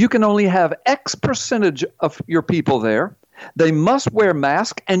 you can only have X percentage of your people there. They must wear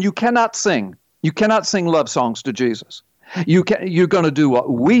masks, and you cannot sing. You cannot sing love songs to Jesus. You're going to do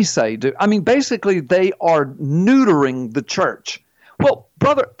what we say do. I mean, basically, they are neutering the church. Well,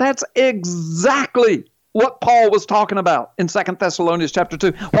 brother, that's exactly what Paul was talking about in 2 Thessalonians chapter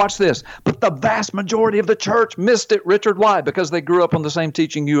 2. Watch this. But the vast majority of the church missed it, Richard. Why? Because they grew up on the same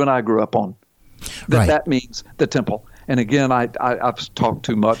teaching you and I grew up on. That means the temple. And again, I've talked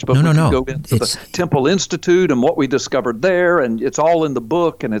too much, but we can go into the Temple Institute and what we discovered there, and it's all in the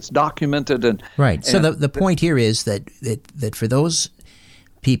book, and it's documented. So the point here is that for those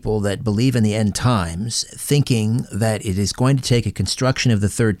people that believe in the end times, thinking that it is going to take a construction of the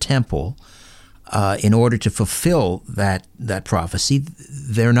third temple in order to fulfill that prophecy,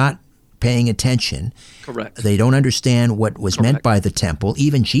 they're not paying attention. Correct. They don't understand what was meant by the temple.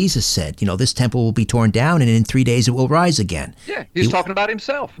 Even Jesus said, this temple will be torn down and in 3 days it will rise again. Yeah, he's talking about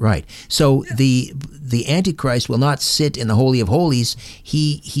himself. Right. So the Antichrist will not sit in the Holy of Holies.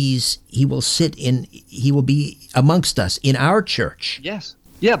 He will be amongst us in our church. Yes.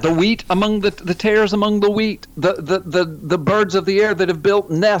 Yeah, the wheat among the tares among the wheat, the birds of the air that have built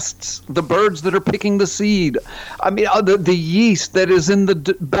nests, the birds that are picking the seed. I mean, the yeast that is in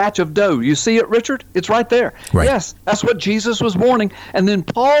the batch of dough. You see it, Richard? It's right there. Right. Yes, that's what Jesus was warning. And then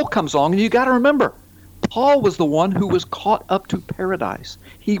Paul comes along, and you got to remember, Paul was the one who was caught up to paradise.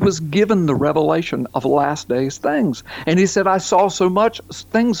 He was given the revelation of last days things. And he said, I saw so much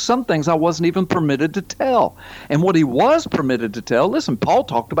things, some things I wasn't even permitted to tell. And what he was permitted to tell, listen, Paul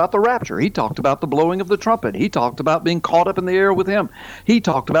talked about the rapture. He talked about the blowing of the trumpet. He talked about being caught up in the air with him. He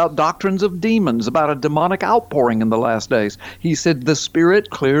talked about doctrines of demons, about a demonic outpouring in the last days. He said, the Spirit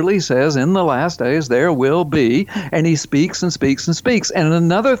clearly says in the last days there will be, and he speaks and speaks and speaks. And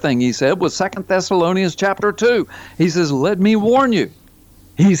another thing he said was 2 Thessalonians chapter 2. He says, let me warn you.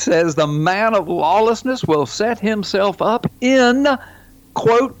 He says the man of lawlessness will set himself up in,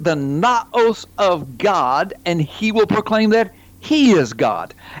 quote, the naos of God, and he will proclaim that he is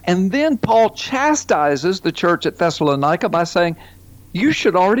God. And then Paul chastises the church at Thessalonica by saying, you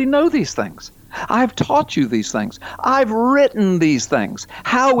should already know these things. I've taught you these things. I've written these things.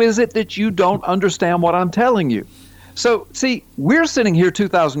 How is it that you don't understand what I'm telling you? So, see, we're sitting here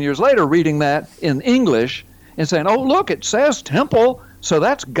 2,000 years later reading that in English and saying, oh, look, it says temple. So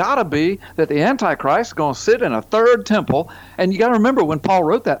that's got to be that the Antichrist is going to sit in a third temple. And you got to remember, when Paul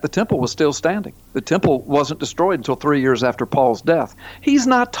wrote that, the temple was still standing. The temple wasn't destroyed until 3 years after Paul's death. He's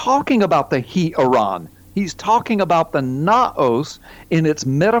not talking about the Hieron. He's talking about the naos in its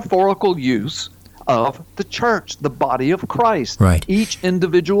metaphorical use of the church, the body of Christ. Right. Each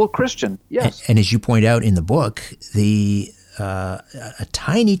individual Christian. Yes. And as you point out in the book, a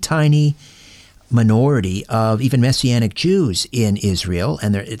tiny minority of even Messianic Jews in Israel,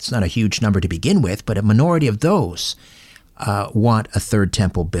 and it's not a huge number to begin with, but a minority of those want a third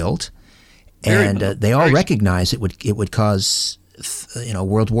temple built, and they all recognize it would cause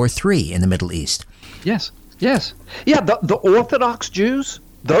World War III in the Middle East. Yes. Yeah, the Orthodox Jews,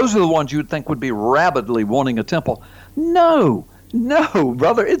 those are the ones you would think would be rabidly wanting a temple. No,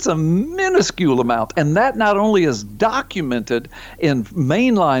 brother, it's a minuscule amount. And that not only is documented in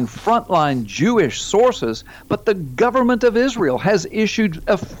mainline, frontline Jewish sources, but the government of Israel has issued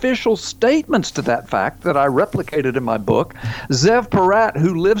official statements to that fact that I replicated in my book. Zev Porat,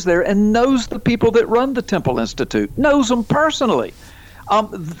 who lives there and knows the people that run the Temple Institute, knows them personally.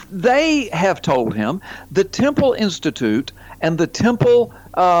 They have told him the Temple Institute and the temple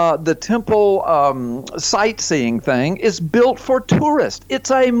sightseeing thing is built for tourists. It's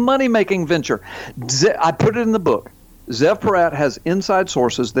a money-making venture. I put it in the book. Zev Porat has inside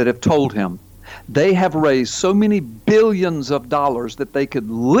sources that have told him they have raised so many billions of dollars that they could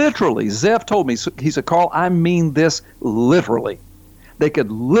literally, Zev told me, he said, Carl, I mean this literally. They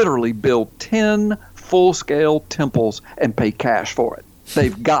could literally build 10 full-scale temples and pay cash for it.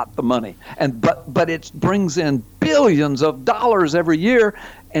 They've got the money, but it brings in billions of dollars every year,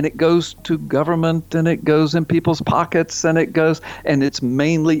 and it goes to government, and it goes in people's pockets, and it's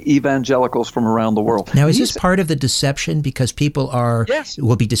mainly evangelicals from around the world. Now, is this part of the deception? Because people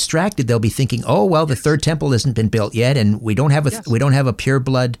will be distracted. They'll be thinking, oh, well, the third temple hasn't been built yet, and we don't have a pure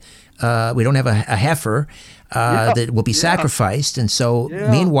blood, we don't have a heifer that will be sacrificed, and so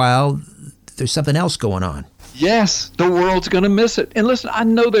meanwhile, there's something else going on. Yes, the world's going to miss it. And listen, I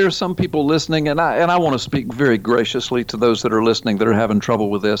know there are some people listening, and I want to speak very graciously to those that are listening that are having trouble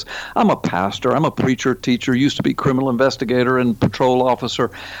with this. I'm a pastor. I'm a preacher, teacher, used to be criminal investigator and patrol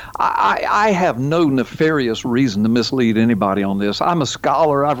officer. I have no nefarious reason to mislead anybody on this. I'm a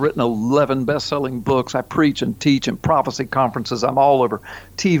scholar. I've written 11 best-selling books. I preach and teach in prophecy conferences. I'm all over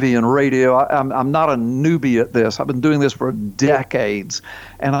TV and radio. I'm not a newbie at this. I've been doing this for decades.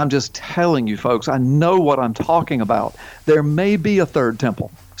 And I'm just telling you, folks, I know what I'm talking about. There may be a third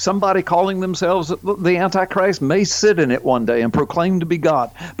temple. Somebody calling themselves the Antichrist may sit in it one day and proclaim to be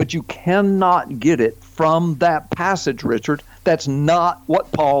God. But you cannot get it from that passage, Richard. That's not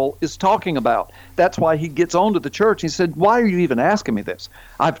what Paul is talking about. That's why he gets on to the church. He said, why are you even asking me this?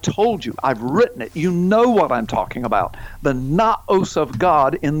 I've told you. I've written it. You know what I'm talking about. The naos of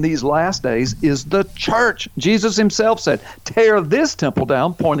God in these last days is the church. Jesus himself said, tear this temple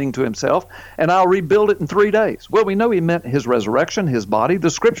down, pointing to himself, and I'll rebuild it in 3 days. Well, we know he meant his resurrection, his body.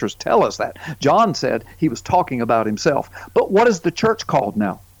 The scriptures tell us that. John said he was talking about himself. But what is the church called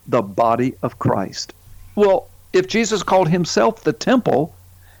now? The body of Christ. Well, if Jesus called himself the temple,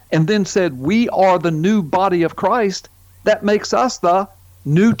 and then said, we are the new body of Christ, that makes us the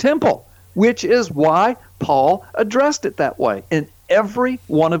new temple, which is why Paul addressed it that way in every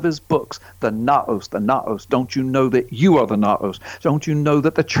one of his books. The naos, the naos. Don't you know that you are the naos? Don't you know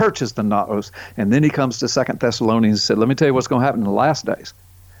that the church is the naos? And then he comes to 2 Thessalonians and said, let me tell you what's going to happen in the last days.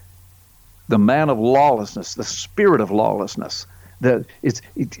 The man of lawlessness, the spirit of lawlessness, the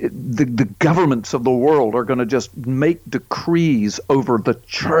governments of the world are going to just make decrees over the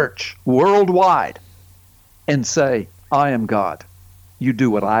church worldwide and say, I am God. You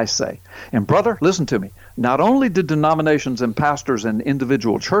do what I say. And brother, listen to me. Not only did denominations and pastors and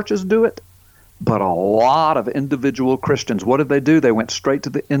individual churches do it, but a lot of individual Christians, what did they do? They went straight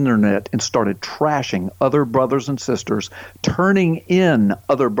to the internet and started trashing other brothers and sisters, turning in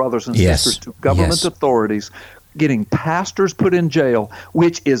other brothers and sisters to government authorities, getting pastors put in jail,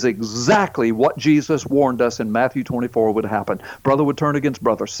 which is exactly what Jesus warned us in Matthew 24 would happen. Brother would turn against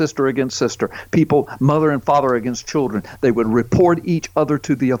brother, sister against sister, people, mother and father against children. They would report each other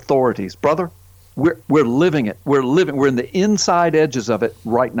to the authorities. Brother, we're living it. We're in the inside edges of it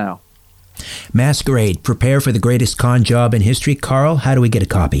right now. Masquerade, Prepare for the Greatest Con Job in History. Carl, how do we get a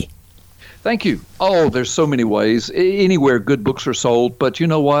copy? Thank you. Oh, there's so many ways. Anywhere good books are sold. But you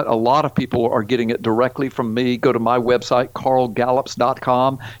know what? A lot of people are getting it directly from me. Go to my website,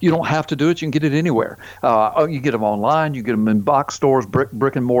 carlgallups.com. You don't have to do it. You can get it anywhere. You get them online. You get them in box stores,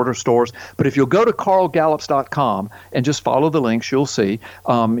 brick and mortar stores. But if you'll go to carlgallups.com and just follow the links, you'll see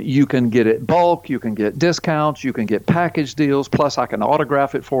you can get it bulk. You can get discounts. You can get package deals. Plus, I can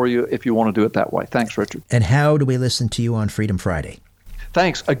autograph it for you if you want to do it that way. Thanks, Richard. And how do we listen to you on Freedom Friday?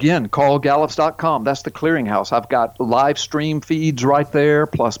 Thanks. Again, carlgallups.com. That's the clearinghouse. I've got live stream feeds right there,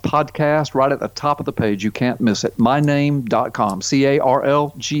 plus podcast right at the top of the page. You can't miss it. myname.com.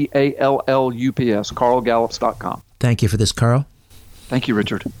 CarlGallups. carlgallups.com. Thank you for this, Carl. Thank you,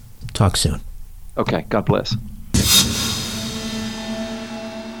 Richard. Talk soon. Okay. God bless.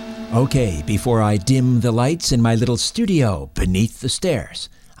 Okay, before I dim the lights in my little studio beneath the stairs,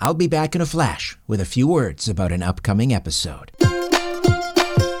 I'll be back in a flash with a few words about an upcoming episode.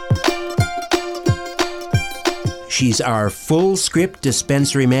 She's our full script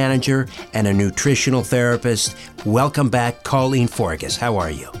dispensary manager and a nutritional therapist. Welcome back, Colleen Forgas. How are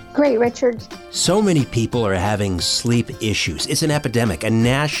you? Great, Richard. So many people are having sleep issues. It's an epidemic, a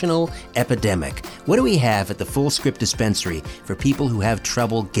national epidemic. What do we have at the Full Script Dispensary for people who have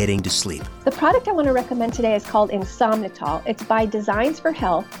trouble getting to sleep? The product I want to recommend today is called Insomnitol. It's by Designs for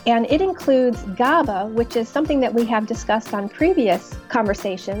Health, and it includes GABA, which is something that we have discussed on previous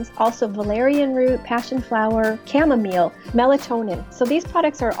conversations, also valerian root, passion flower, chamomile, melatonin. So these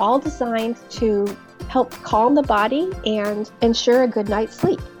products are all designed to help calm the body and ensure a good night's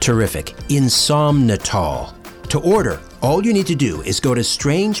sleep. Terrific. Insomnitol. To order, all you need to do is go to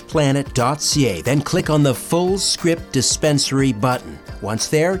strangeplanet.ca, then click on the Full Script Dispensary button. Once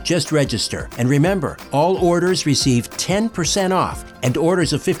there, just register. And remember, all orders receive 10% off, and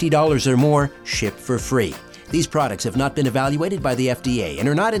orders of $50 or more ship for free. These products have not been evaluated by the FDA and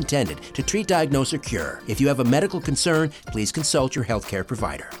are not intended to treat, diagnose, or cure. If you have a medical concern, please consult your healthcare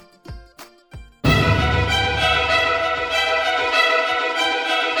provider.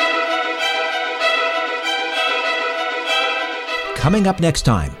 Coming up next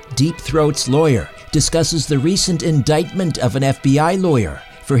time, Deep Throat's lawyer discusses the recent indictment of an FBI lawyer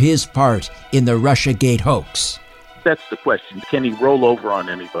for his part in the Russiagate hoax. That's the question. Can he roll over on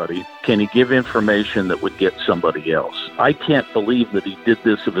anybody? Can he give information that would get somebody else? I can't believe that he did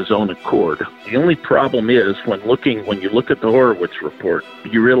this of his own accord. The only problem is when you look at the Horowitz report,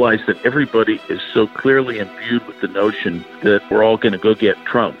 you realize that everybody is so clearly imbued with the notion that we're all going to go get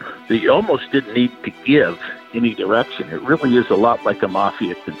Trump. They almost didn't need to give any direction. It really is a lot like a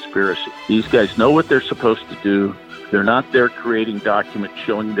mafia conspiracy. These guys know what they're supposed to do. They're not there creating documents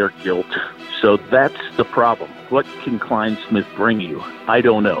showing their guilt. So that's the problem. What can Klein-Smith bring you? I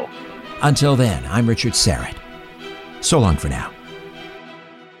don't know. Until then, I'm Richard Serrett. So long for now.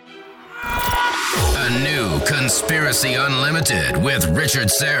 A new Conspiracy Unlimited with Richard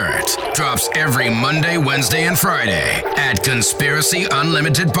Serrett drops every Monday, Wednesday, and Friday at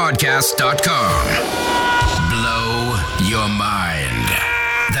conspiracyunlimitedpodcast.com. Blow your mind.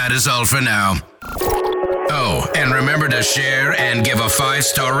 That is all for now. Oh, and remember to share and give a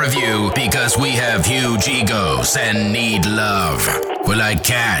 5-star review because we have huge egos and need love. We're like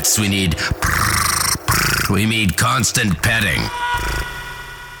cats. We need constant petting.